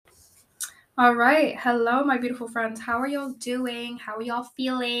All right. Hello, my beautiful friends. How are y'all doing? How are y'all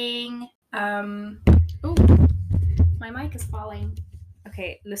feeling? Oh, my mic is falling.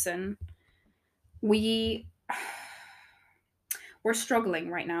 Okay, listen. We we're struggling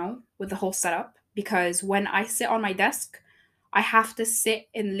right now with the whole setup because when I sit on my desk, I have to sit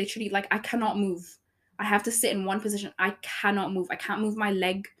in literally like I cannot move. I have to sit in one position. I cannot move. I can't move my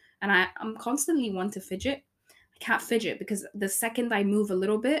leg and I'm constantly one to fidget. I can't fidget because the second I move a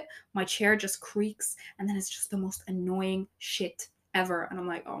little bit, my chair just creaks and then it's just the most annoying shit ever. And I'm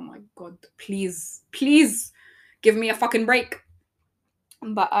like, oh my god, please, please give me a fucking break.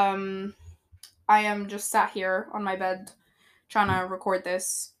 But I am just sat here on my bed trying to record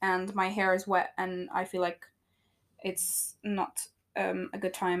this and my hair is wet and I feel like it's not a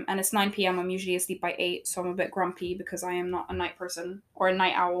good time. And it's 9 p.m. I'm usually asleep by 8, so I'm a bit grumpy because I am not a night person or a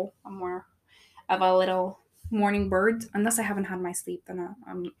night owl. I'm more of a little morning bird. Unless I haven't had my sleep, then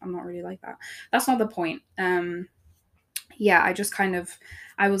I'm not really like that. That's not the point. Yeah, I just kind of,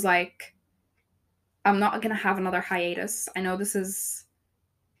 I was like, I'm not gonna have another hiatus. I know this is,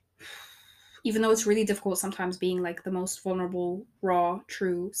 even though it's really difficult sometimes being like the most vulnerable, raw,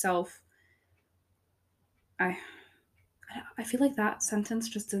 true self. I I feel like that sentence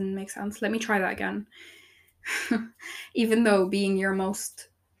just didn't make sense. Let me try that again. Even though being your most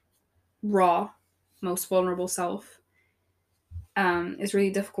raw, most vulnerable self is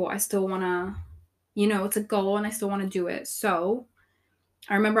really difficult, I still want to, it's a goal and I still want to do it. So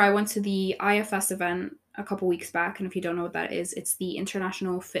I remember I went to the IFS event a couple weeks back. And if you don't know what that is, it's the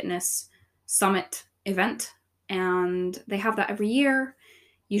International Fitness Summit event. And they have that every year.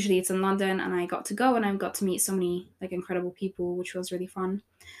 Usually it's in London, and I got to go and I got to meet so many like incredible people, which was really fun.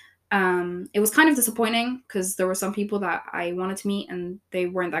 It was kind of disappointing because there were some people that I wanted to meet and they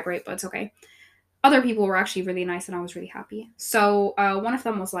weren't that great, but it's okay. Other people were actually really nice and I was really happy. So one of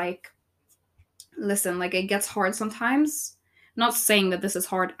them was like, listen, like it gets hard sometimes. Not saying that this is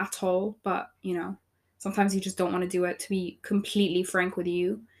hard at all, but sometimes you just don't want to do it, to be completely frank with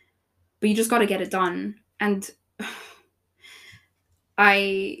you. But you just got to get it done. And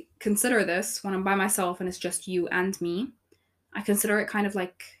I consider this when I'm by myself and it's just you and me. I consider it kind of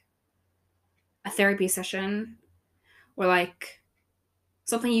like a therapy session or like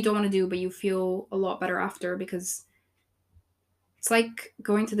something you don't want to do, but you feel a lot better after because it's like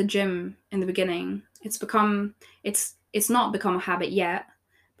going to the gym in the beginning. It's not become a habit yet,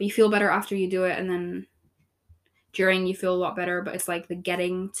 but you feel better after you do it, and then during you feel a lot better. But it's like the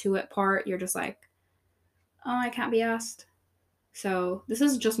getting to it part. You're just like, oh, I can't be asked. So this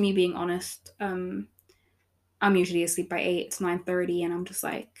is just me being honest. I'm usually asleep by 8. It's 9:30, and I'm just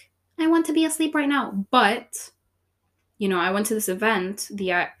like, I want to be asleep right now, but I went to this event,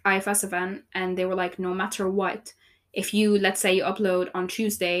 the IFS event, and they were like, no matter what, if you, let's say, you upload on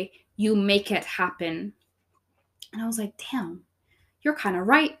Tuesday, you make it happen. And I was like, damn, you're kind of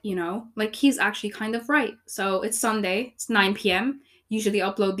right. Like, he's actually kind of right. So it's Sunday, it's 9 p.m. Usually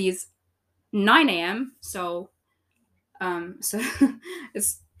upload these 9 a.m. So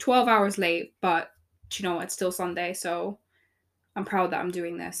it's 12 hours late, but it's still Sunday. So I'm proud that I'm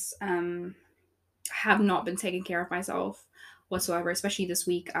doing this. Have not been taking care of myself whatsoever, especially this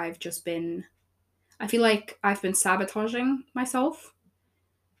week. I feel like I've been sabotaging myself.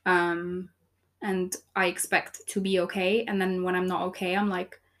 Um, and I expect to be okay. And then when I'm not okay, I'm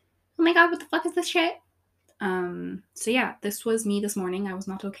like, oh my God, what the fuck is this shit? So yeah, this was me this morning. I was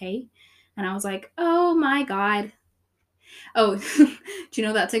not okay. And I was like, oh my God. Oh, do you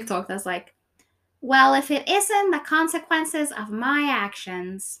know that TikTok that's like, well, if it isn't the consequences of my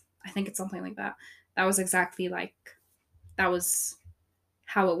actions, I think it's something like that. That was exactly like, that was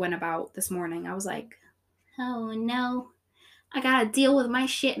how it went about this morning. I was like, oh no, I gotta deal with my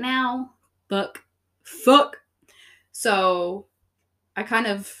shit now. Fuck. So I kind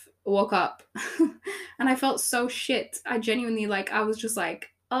of woke up and I felt so shit. I genuinely, like, I was just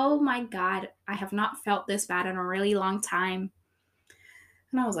like, oh my God, I have not felt this bad in a really long time.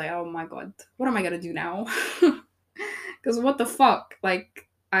 And I was like, oh my God, what am I gonna do now? Because what the fuck? Like,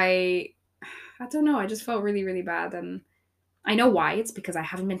 I don't know. I just felt really, really bad. And I know why. It's because I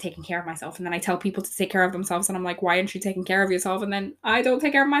haven't been taking care of myself. And then I tell people to take care of themselves. And I'm like, why aren't you taking care of yourself? And then I don't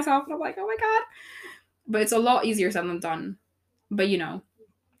take care of myself. And I'm like, oh my God. But it's a lot easier said than done. But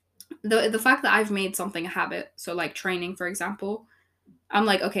the fact that I've made something a habit, so like training, for example, I'm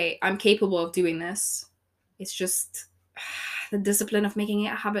like, okay, I'm capable of doing this. It's just the discipline of making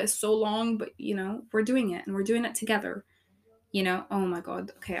it a habit is so long, but we're doing it and we're doing it together. Oh my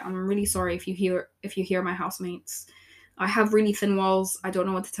God. Okay, I'm really sorry if you hear my housemates. I have really thin walls. I don't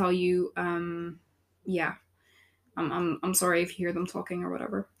know what to tell you. Yeah. I'm sorry if you hear them talking or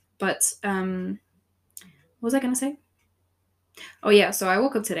whatever. But what was I gonna say? Oh yeah, so I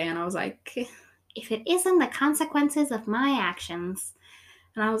woke up today and I was like, if it isn't the consequences of my actions.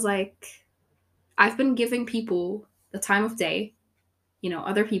 And I was like, I've been giving people the time of day,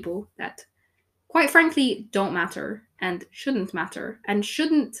 other people that quite frankly don't matter and shouldn't matter and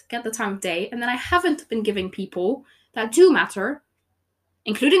shouldn't get the time of day. And then I haven't been giving people that do matter,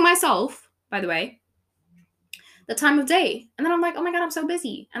 including myself, by the way, the time of day. And then I'm like, oh my God, I'm so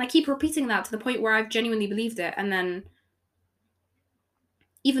busy. And I keep repeating that to the point where I've genuinely believed it. And then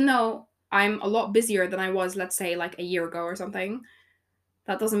even though I'm a lot busier than I was, let's say, like a year ago or something,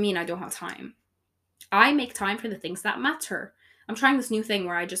 that doesn't mean I don't have time. I make time for the things that matter. I'm trying this new thing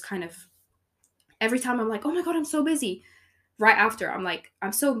where I just kind of, every time I'm like, oh my God, I'm so busy. Right after, I'm like,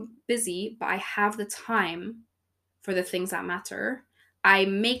 I'm so busy, but I have the time for the things that um I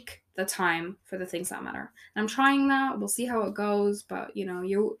make the time for the things that matter. And I'm trying that. We'll see how it goes. But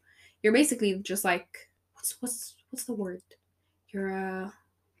you're basically just like, what's the word? You're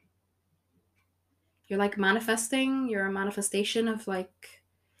you're like manifesting. You're a manifestation of like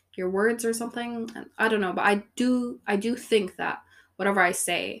your words or something. And I don't know, but I do think that whatever I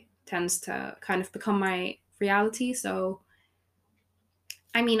say tends to kind of become my reality. So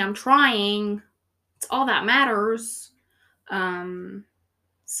I mean, I'm trying. It's all that matters. Um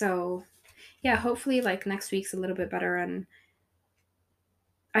so yeah, hopefully like next week's a little bit better. And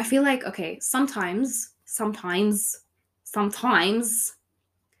I feel like, okay, sometimes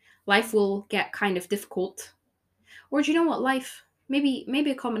life will get kind of difficult. Or do you know what, life, maybe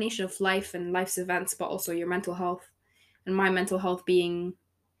a combination of life and life's events, but also your mental health, and my mental health being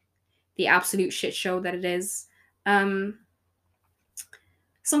the absolute shit show that it is. Um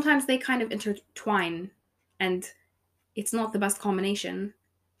Sometimes they kind of intertwine, and it's not the best combination.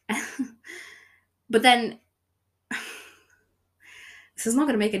 But then this is not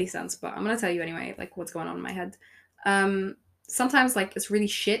going to make any sense, but I'm going to tell you anyway, like what's going on in my head. Um, Sometimes like it's really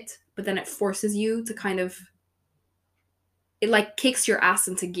shit, but then it forces you to kind of, it like kicks your ass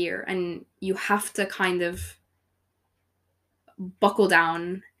into gear, and you have to kind of buckle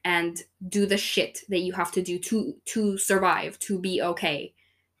down and do the shit that you have to do to survive, to be okay,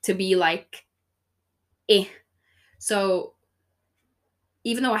 to be like, eh. So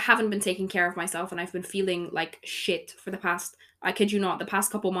even though I haven't been taking care of myself and I've been feeling like shit for the past, I kid you not, the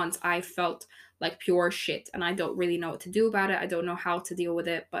past couple months, I felt like pure shit and I don't really know what to do about it. I don't know how to deal with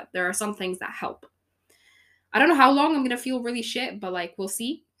it, but there are some things that help. I don't know how long I'm going to feel really shit, but like, we'll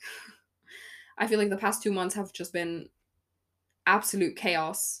see. I feel like the past 2 months have just been absolute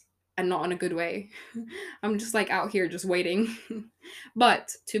chaos and not in a good way. I'm just like out here just waiting.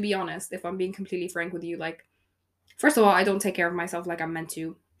 But to be honest, if I'm being completely frank with you, like, first of all, I don't take care of myself like I'm meant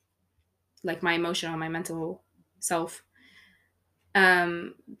to, like my emotional, my mental self.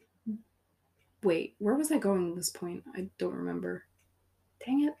 Um, Wait, where was I going at this point? I don't remember.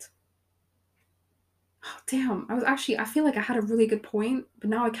 Dang it. Oh, damn. I feel like I had a really good point, but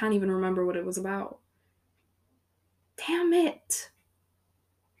now I can't even remember what it was about. Damn it.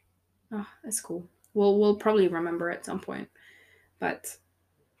 Oh, that's cool. We'll probably remember at some point. But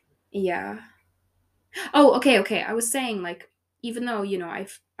yeah. Oh, okay. I was saying like, even though,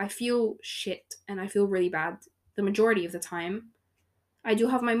 I feel shit and I feel really bad the majority of the time, I do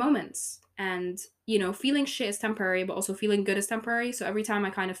have my moments. And, feeling shit is temporary, but also feeling good is temporary. So every time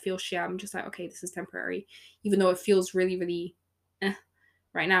I kind of feel shit, I'm just like, okay, this is temporary. Even though it feels really, really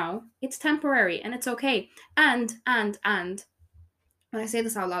right now, it's temporary and it's okay. And when I say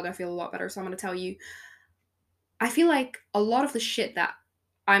this out loud, I feel a lot better. So I'm going to tell you, I feel like a lot of the shit that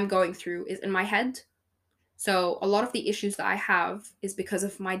I'm going through is in my head. So a lot of the issues that I have is because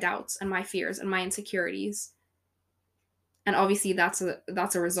of my doubts and my fears and my insecurities. And obviously that's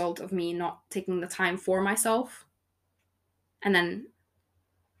a result of me not taking the time for myself. And then,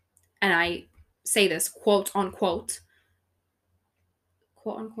 and I say this quote unquote,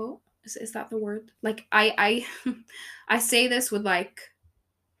 is that the word? Like I I say this with like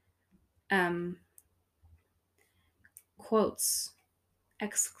um quotes,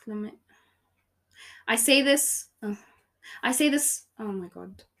 exclamation. I say this I say this, oh my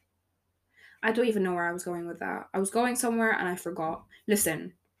God, I don't even know where I was going with that. I was going somewhere and I forgot.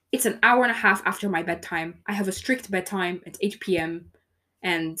 Listen, it's an hour and a half after my bedtime. I have a strict bedtime. It's 8 p.m.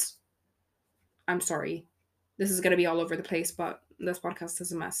 And I'm sorry. This is going to be all over the place, but this podcast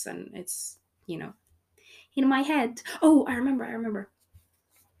is a mess and it's, you know, in my head. Oh, I remember.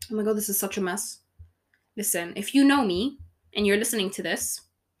 Oh my God, this is such a mess. Listen, if you know me and you're listening to this,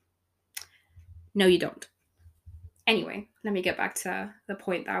 no, you don't. Anyway, let me get back to the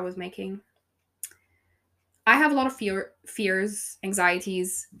point that I was making. I have a lot of fears,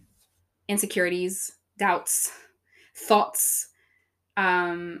 anxieties, insecurities, doubts, thoughts.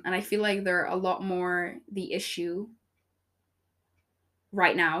 And I feel like they're a lot more the issue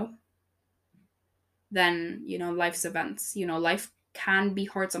right now than, life's events. Life can be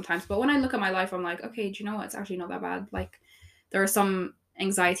hard sometimes. But when I look at my life, I'm like, okay, do you know what? It's actually not that bad. Like, there are some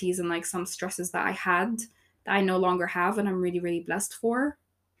anxieties and like some stresses that I had that I no longer have, and I'm really, really blessed for.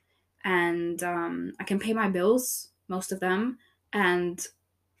 And I can pay my bills, most of them. And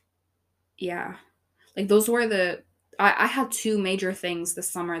yeah, like those were I had two major things this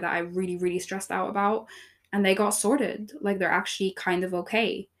summer that I really, really stressed out about, and they got sorted. Like, they're actually kind of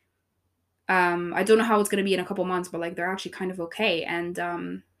okay. I don't know how it's going to be in a couple months, but like they're actually kind of okay. And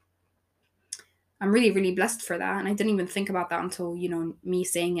I'm really, really blessed for that. And I didn't even think about that until, me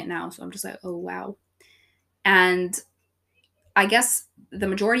saying it now. So I'm just like, oh, wow. And I guess the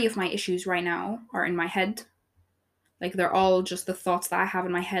majority of my issues right now are in my head. Like, they're all just the thoughts that I have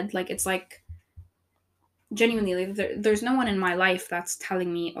in my head. Like, it's like, genuinely, like, there's no one in my life that's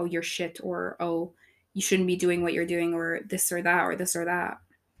telling me, oh, you're shit, or, oh, you shouldn't be doing what you're doing, or this or that, or this or that.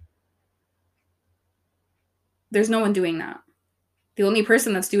 There's no one doing that. The only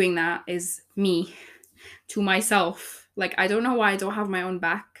person that's doing that is me to myself. Like, I don't know why I don't have my own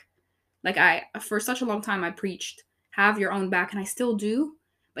back. Like, for such a long time I preached have your own back, and I still do,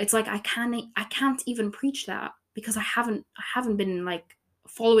 but it's like I can't even preach that because I haven't been like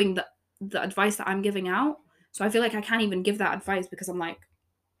following the advice that I'm giving out. So I feel like I can't even give that advice because I'm like,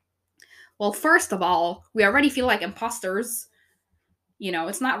 well, first of all, we already feel like imposters.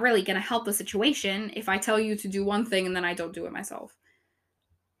 It's not really going to help the situation if I tell you to do one thing and then I don't do it myself.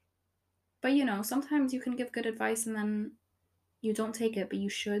 But sometimes you can give good advice and then you don't take it, but you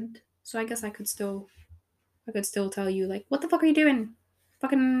should. So I guess I could still tell you, like, what the fuck are you doing?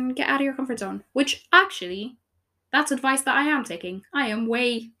 Fucking get out of your comfort zone. Which actually, that's advice that I am taking. I am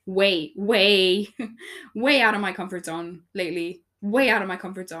way, way, way, way out of my comfort zone lately. Way out of my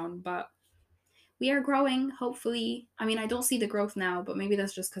comfort zone. But we are growing, hopefully. I mean, I don't see the growth now, but maybe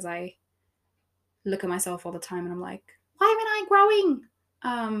that's just because I look at myself all the time and I'm like, why am I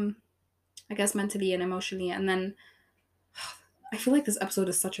growing? I guess mentally and emotionally. And then I feel like this episode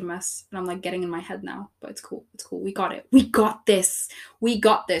is such a mess, and I'm like getting in my head now, but it's cool. It's cool. We got it. We got this. We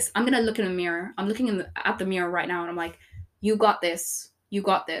got this. I'm gonna look in the mirror. I'm looking at the mirror right now, and I'm like, you got this. You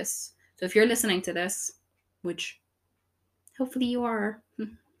got this. So if you're listening to this, which hopefully you are,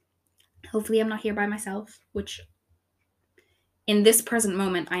 hopefully I'm not here by myself, which in this present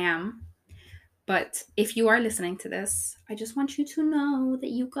moment I am. But if you are listening to this, I just want you to know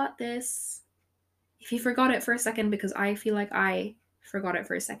that you got this. If you forgot it for a second, because I feel like I forgot it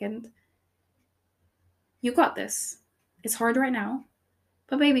for a second, you got this. It's hard right now,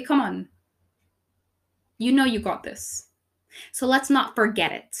 but baby, come on. You know you got this. So let's not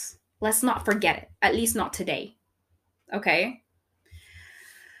forget it. Let's not forget it. At least not today. Okay?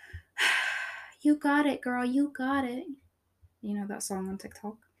 You got it, girl. You got it. You know that song on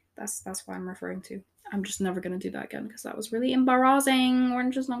TikTok? That's what I'm referring to. I'm just never gonna do that again because that was really embarrassing. We're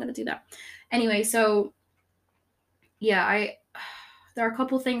just not gonna do that. Anyway, so yeah, there are a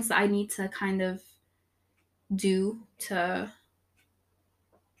couple things that I need to kind of do to,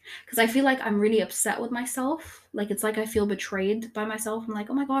 because I feel like I'm really upset with myself. Like, it's like I feel betrayed by myself. I'm like,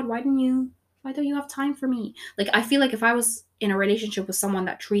 oh my god, why don't you have time for me? Like, I feel like if I was in a relationship with someone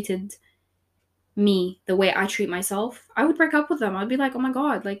that treated me the way I treat myself, I would break up with them. I'd be like, oh my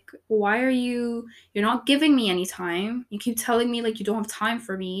god, like, why are you're not giving me any time? You keep telling me like you don't have time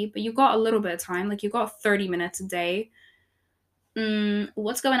for me, but you got a little bit of time. Like, you got 30 minutes a day.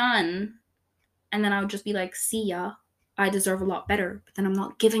 What's going on? And then I would just be like, see ya. I deserve a lot better. But then I'm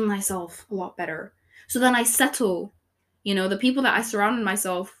not giving myself a lot better. So then I settle. The people that I surrounded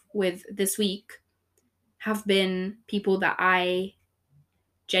myself with this week have been people that I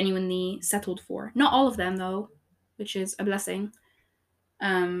genuinely settled for. Not all of them, though, which is a blessing.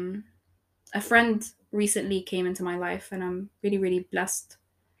 A friend recently came into my life, and I'm really, really blessed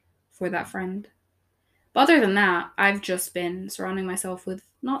for that friend. But other than that, I've just been surrounding myself with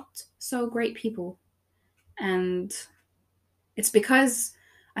not so great people. And it's because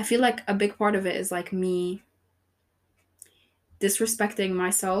I feel like a big part of it is like me disrespecting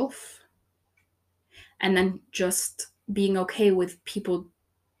myself and then just being okay with people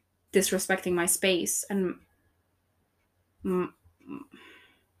disrespecting my space. And mm,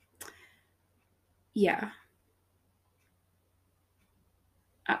 yeah.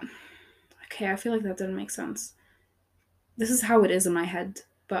 Uh, okay, I feel like that didn't make sense. This is how it is in my head.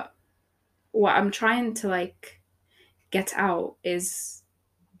 But what I'm trying to like get out is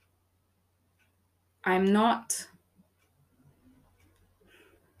I'm not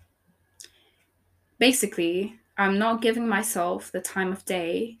basically, I'm not giving myself the time of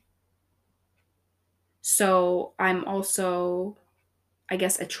day. So I'm also, I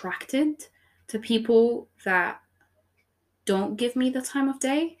guess, attracted to people that don't give me the time of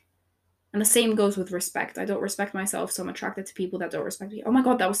day. And the same goes with respect. I don't respect myself, so I'm attracted to people that don't respect me. Oh my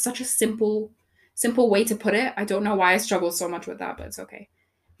god, that was such a simple way to put it. I don't know why I struggle so much with that, but it's okay.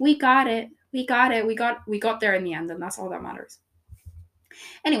 We got it. We got it. We got there in the end, and that's all that matters.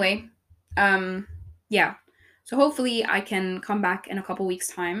 Anyway, yeah. So hopefully I can come back in a couple weeks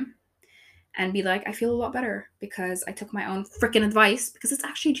time and be like, I feel a lot better because I took my own freaking advice, because it's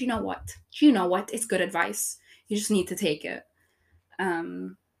actually, do you know what? Do you know what? It's good advice. You just need to take it.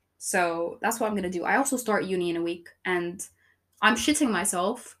 Um, so that's what I'm gonna do. I also start uni in a week, and I'm shitting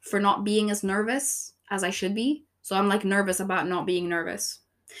myself for not being as nervous as I should be. So I'm like nervous about not being nervous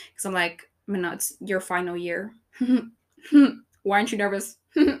because I'm like, I mean, no, it's your final year. Why aren't you nervous?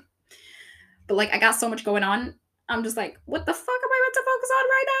 But like, I got so much going on. I'm just like, what the fuck am I meant to focus on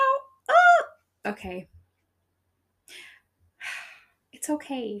right now? Ah! Okay, it's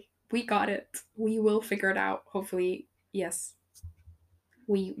okay. We got it. We will figure it out. Hopefully, yes.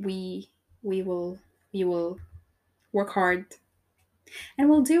 We will we will work hard and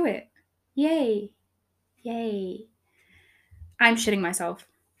we'll do it. Yay. Yay. I'm shitting myself,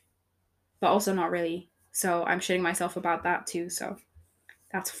 but also not really. So I'm shitting myself about that too. So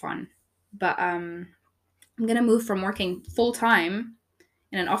that's fun. But I'm going to move from working full time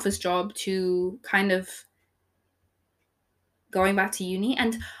in an office job to kind of going back to uni.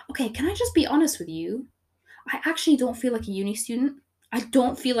 And okay, can I just be honest with you? I actually don't feel like a uni student. I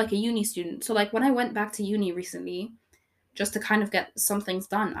don't feel like a uni student. So like when I went back to uni recently, just to kind of get some things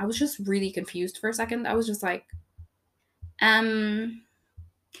done, I was just really confused for a second. I was just like, um,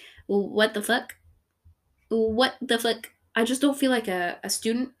 what the fuck? What the fuck? I just don't feel like a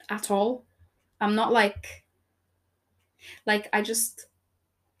student at all. I'm not like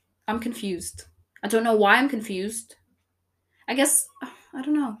I'm confused. I don't know why I'm confused. I guess I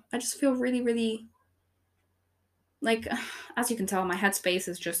don't know. I just feel really, really like, as you can tell, my headspace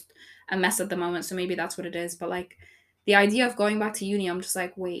is just a mess at the moment, so maybe that's what it is. But like the idea of going back to uni, I'm just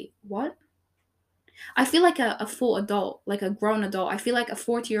like, wait, what? I feel like a full adult, like a grown adult. I feel like a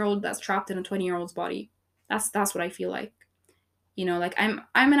 40-year-old that's trapped in a 20-year-old's body. That's what I feel like. You know, like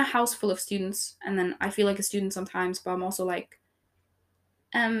I'm in a house full of students, and then I feel like a student sometimes, but I'm also like,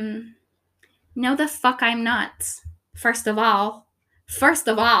 um, no the fuck I'm not. First of all, first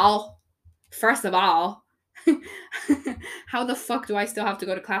of all, first of all, how the fuck do I still have to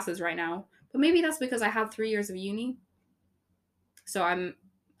go to classes right now? But maybe that's because I had 3 years of uni, so I'm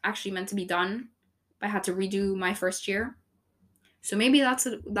actually meant to be done. I had to redo my first year, so maybe that's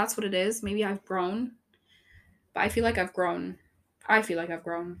what it is. Maybe I've grown, but I feel like I've grown. I feel like I've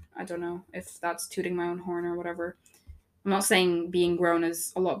grown. I don't know if that's tooting my own horn or whatever. I'm not saying being grown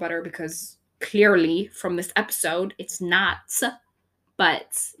is a lot better because clearly from this episode it's not.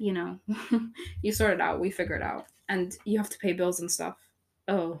 But, you know, you sort it out, we figure it out. And you have to pay bills and stuff.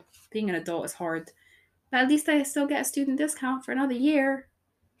 Oh, being an adult is hard. But at least I still get a student discount for another year.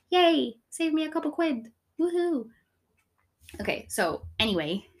 Yay! Save me a couple quid. Woohoo! Okay, so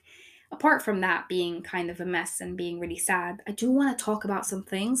anyway, apart from that being kind of a mess and being really sad, I do want to talk about some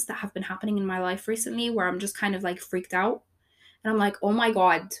things that have been happening in my life recently where I'm just kind of like freaked out. And I'm like, oh my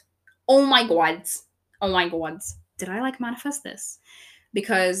god. Oh my god. Oh my god. Did I like manifest this?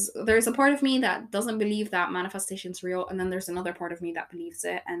 Because there's a part of me that doesn't believe that manifestation's real, and then there's another part of me that believes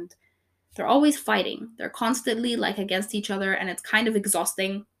it, and they're always fighting. They're constantly like against each other, and it's kind of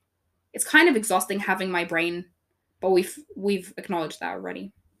exhausting. It's kind of exhausting having my brain, but we've acknowledged that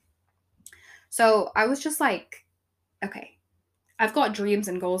already. So I was just like, okay, I've got dreams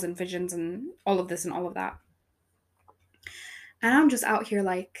and goals and visions and all of this and all of that. And I'm just out here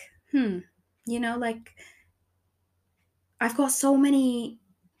like, like I've got so many,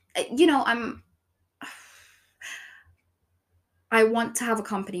 I'm I want to have a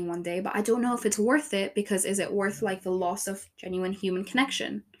company one day, but I don't know if it's worth it, because is it worth like the loss of genuine human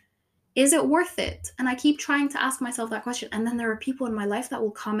connection? Is it worth it? And I keep trying to ask myself that question. And then there are people in my life that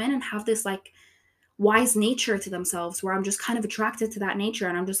will come in and have this like wise nature to themselves where I'm just kind of attracted to that nature.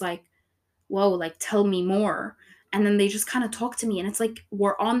 And I'm just like, whoa, like tell me more. And then they just kind of talk to me. And it's like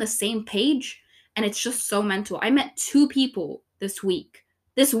we're on the same page. And it's just so mental. I met two people this week.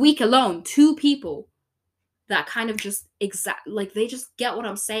 This week alone, two people that kind of just like they just get what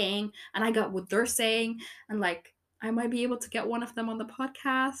I'm saying and I got what they're saying, and like I might be able to get one of them on the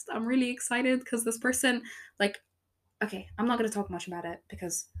podcast. I'm really excited because this person, like, okay, I'm not going to talk much about it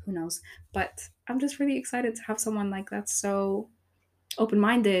because who knows, but I'm just really excited to have someone like that so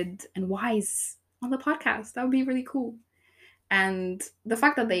open-minded and wise on the podcast. That would be really cool. And the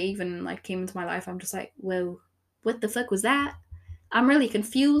fact that they even like came into my life, I'm just like, whoa, what the fuck was that? I'm really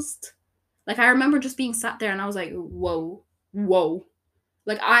confused. Like I remember just being sat there and I was like, whoa, whoa.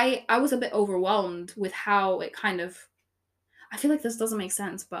 Like I was a bit overwhelmed with how it kind of, I feel like this doesn't make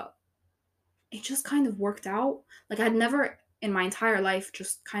sense, but it just kind of worked out. Like I'd never in my entire life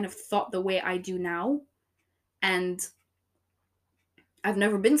just kind of thought the way I do now. And I've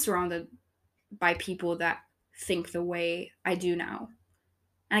never been surrounded by people that think the way I do now.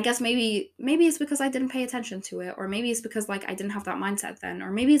 And I guess maybe it's because I didn't pay attention to it, or maybe it's because like I didn't have that mindset then,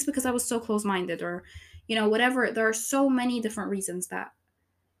 or maybe it's because I was so close-minded, or whatever. There are so many different reasons that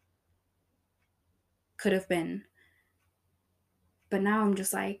could have been. But now I'm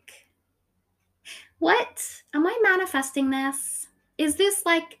just like, what? Am I manifesting this? Is this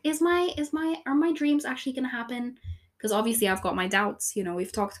like are my dreams actually going to happen? Because obviously I've got my doubts,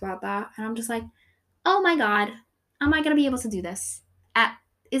 we've talked about that, and I'm just like, "Oh my god, am I going to be able to do this?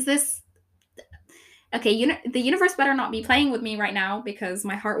 Is this okay, the universe better not be playing with me right now because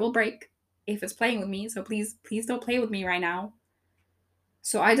my heart will break if it's playing with me. So please don't play with me right now."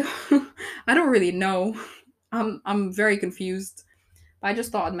 So I don't I don't really know. I'm very confused. But I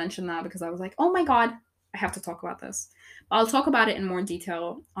just thought I'd mention that because I was like, "Oh my god, I have to talk about this." But I'll talk about it in more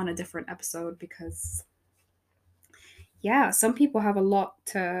detail on a different episode because yeah, some people have a lot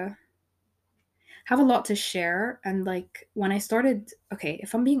to share, and like when I started, okay,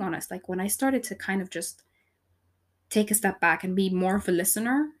 if I'm being honest, like when I started to kind of just take a step back and be more of a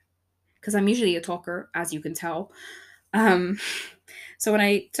listener, because I'm usually a talker, as you can tell. Um, so when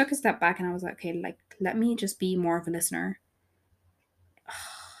I took a step back and I was like, okay, like let me just be more of a listener.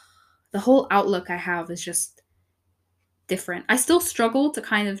 The whole outlook I have is just different. I still struggle to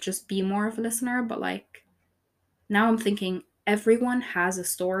kind of just be more of a listener, but like now I'm thinking everyone has a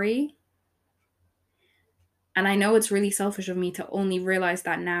story. And I know it's really selfish of me to only realize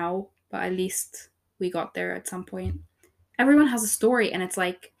that now, but at least we got there at some point. Everyone has a story, and it's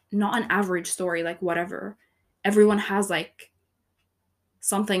like not an average story, like whatever. Everyone has like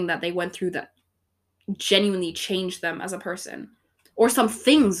something that they went through that genuinely changed them as a person, or some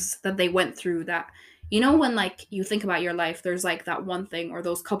things that they went through that, when like you think about your life, there's like that one thing or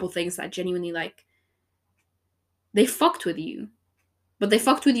those couple things that genuinely like they fucked with you, but they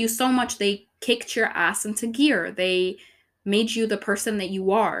fucked with you so much they kicked your ass into gear. They made you the person that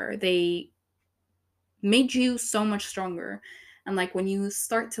you are. They made you so much stronger. And like when you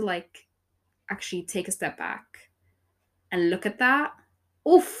start to like actually take a step back and look at that,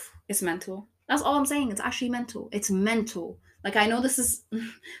 oof, it's mental. That's all I'm saying. It's actually mental. It's mental. Like I know this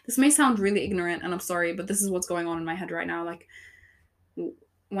may sound really ignorant, and I'm sorry, but this is what's going on in my head right now. Like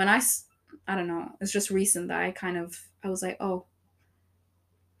when I don't know, it's just recent that I was like, oh,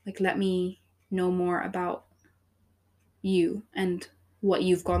 like let me know more about you and what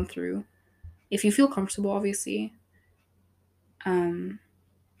you've gone through, if you feel comfortable, obviously. Um,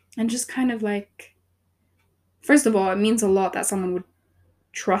 and just kind of like, first of all, it means a lot that someone would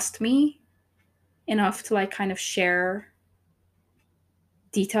trust me enough to like kind of share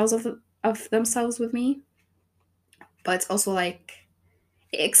details of themselves with me. But it's also like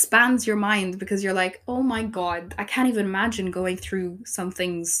it expands your mind because you're like, oh my god, I can't even imagine going through some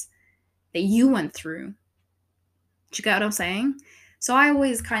things that you went through. Do you get what I'm saying? So I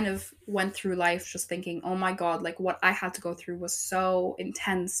always kind of went through life just thinking, oh my god, like what I had to go through was so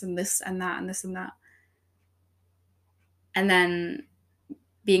intense, and this and that and this and that. And then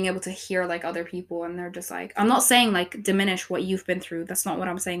being able to hear like other people, and they're just like, I'm not saying like diminish what you've been through. That's not what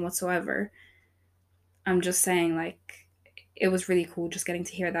I'm saying whatsoever. I'm just saying like it was really cool just getting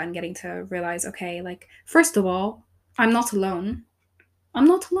to hear that and getting to realize, okay, like first of all, I'm not alone. I'm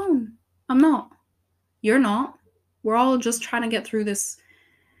not alone. I'm not. You're not. We're all just trying to get through this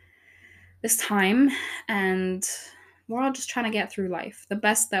time, and we're all just trying to get through life the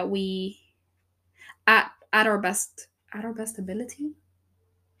best that we at our best ability.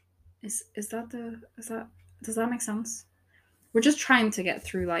 Is that the is that does that make sense? We're just trying to get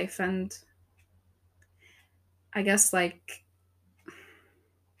through life, and I guess like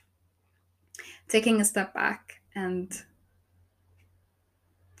taking a step back and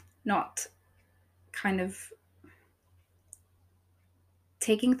not kind of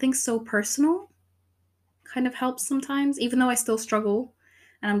taking things so personal kind of helps sometimes, even though I still struggle.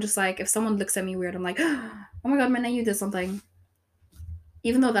 And I'm just like, if someone looks at me weird, I'm like, oh my god, Minna, you did something.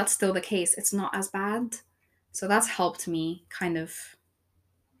 Even though that's still the case, it's not as bad. So that's helped me kind of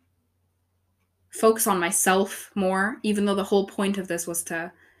focus on myself more, even though the whole point of this was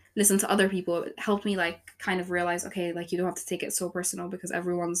to listen to other people, it helped me like kind of realize, okay, like you don't have to take it so personal because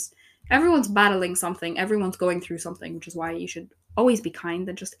everyone's battling something, everyone's going through something, which is why you should always be kind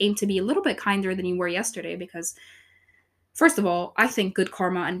and just aim to be a little bit kinder than you were yesterday. Because first of all, I think good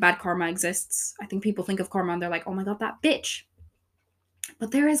karma and bad karma exists. I think people think of karma and they're like, oh my god, that bitch.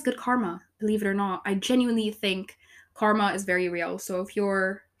 But there is good karma, believe it or not. I genuinely think karma is very real. So if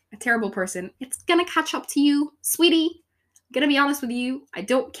you're a terrible person, it's gonna catch up to you, sweetie. I'm gonna be honest with you. I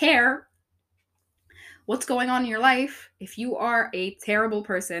don't care what's going on in your life. If you are a terrible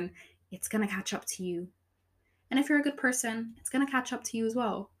person, it's gonna catch up to you. And if you're a good person, it's gonna catch up to you as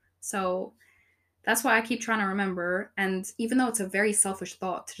well. So that's why I keep trying to remember. And even though it's a very selfish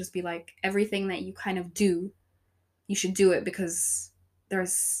thought to just be like, everything that you kind of do, you should do it because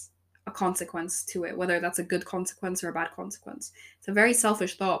there's a consequence to it, whether that's a good consequence or a bad consequence. It's a very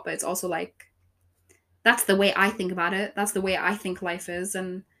selfish thought, but it's also like, that's the way I think about it. That's the way I think life is.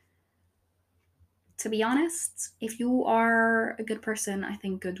 And to be honest, if you are a good person, I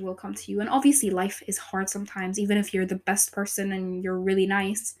think good will come to you. And obviously, life is hard sometimes. Even if you're the best person and you're really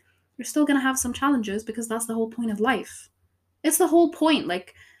nice, you're still going to have some challenges because that's the whole point of life. It's the whole point.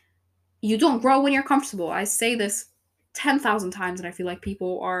 Like, you don't grow when you're comfortable. I say this 10,000 times and I feel like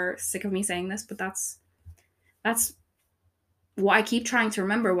people are sick of me saying this, but that's what I keep trying to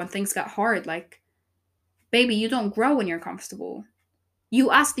remember when things get hard. Like, baby, you don't grow when you're comfortable.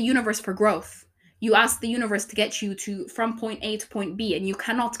 You ask the universe for growth. You ask the universe to get you to from point A to point B, and you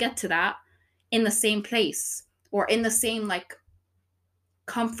cannot get to that in the same place or in the same like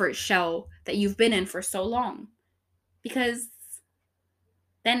comfort shell that you've been in for so long. Because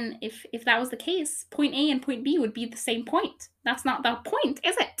then if that was the case, point A and point B would be the same point. That's not the point,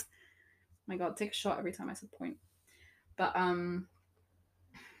 is it? Oh my god, take a shot every time I said point. But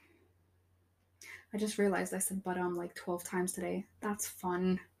I just realized I said but like 12 times today. That's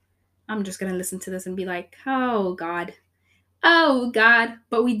fun. I'm just gonna listen to this and be like, oh god. Oh god.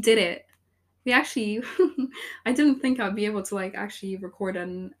 But we did it. We actually I didn't think I'd be able to like actually record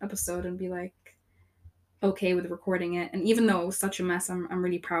an episode and be like okay with recording it. And even though it was such a mess, I'm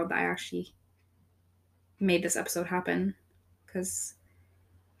really proud that I actually made this episode happen. Because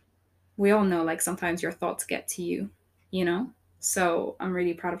we all know like sometimes your thoughts get to you, you know? So I'm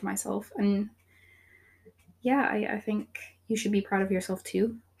really proud of myself. And yeah, I think you should be proud of yourself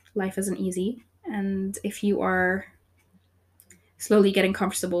too. Life isn't easy. And if you are slowly getting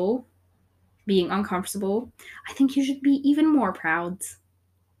comfortable, being uncomfortable, I think you should be even more proud.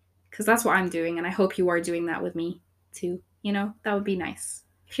 Because that's what I'm doing. And I hope you are doing that with me too. You know, that would be nice.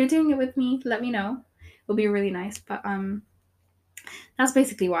 If you're doing it with me, let me know. It'll be really nice. But that's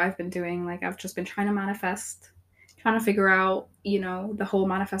basically what I've been doing. Like I've just been trying to manifest, trying to figure out, you know, the whole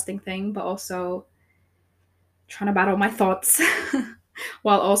manifesting thing, but also trying to battle my thoughts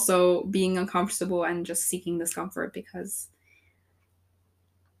while also being uncomfortable and just seeking discomfort because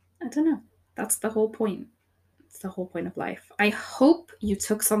I don't know. That's the whole point. It's the whole point of life. I hope you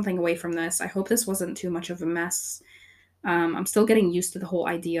took something away from this. I hope this wasn't too much of a mess. I'm still getting used to the whole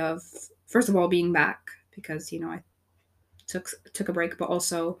idea of, first of all, being back because, you know, I took a break, but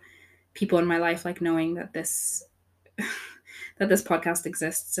also people in my life like knowing that this that this podcast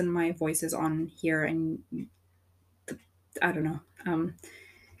exists and my voice is on here and I don't know.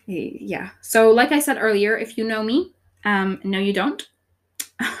 Yeah. So like I said earlier, if you know me, no you don't.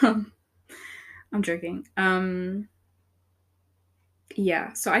 I'm joking.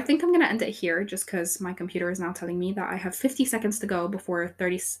 Yeah, so I think I'm gonna end it here just because my computer is now telling me that I have 50 seconds to go before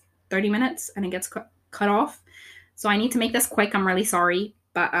 30 minutes and it gets cut off. So I need to make this quick. I'm really sorry,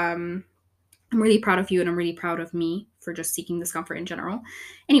 but I'm really proud of you and I'm really proud of me for just seeking discomfort in general.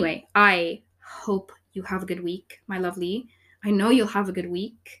 Anyway, I hope you have a good week, my lovely. I know you'll have a good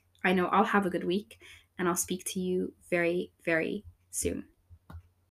week. I know I'll have a good week, and I'll speak to you very, very soon.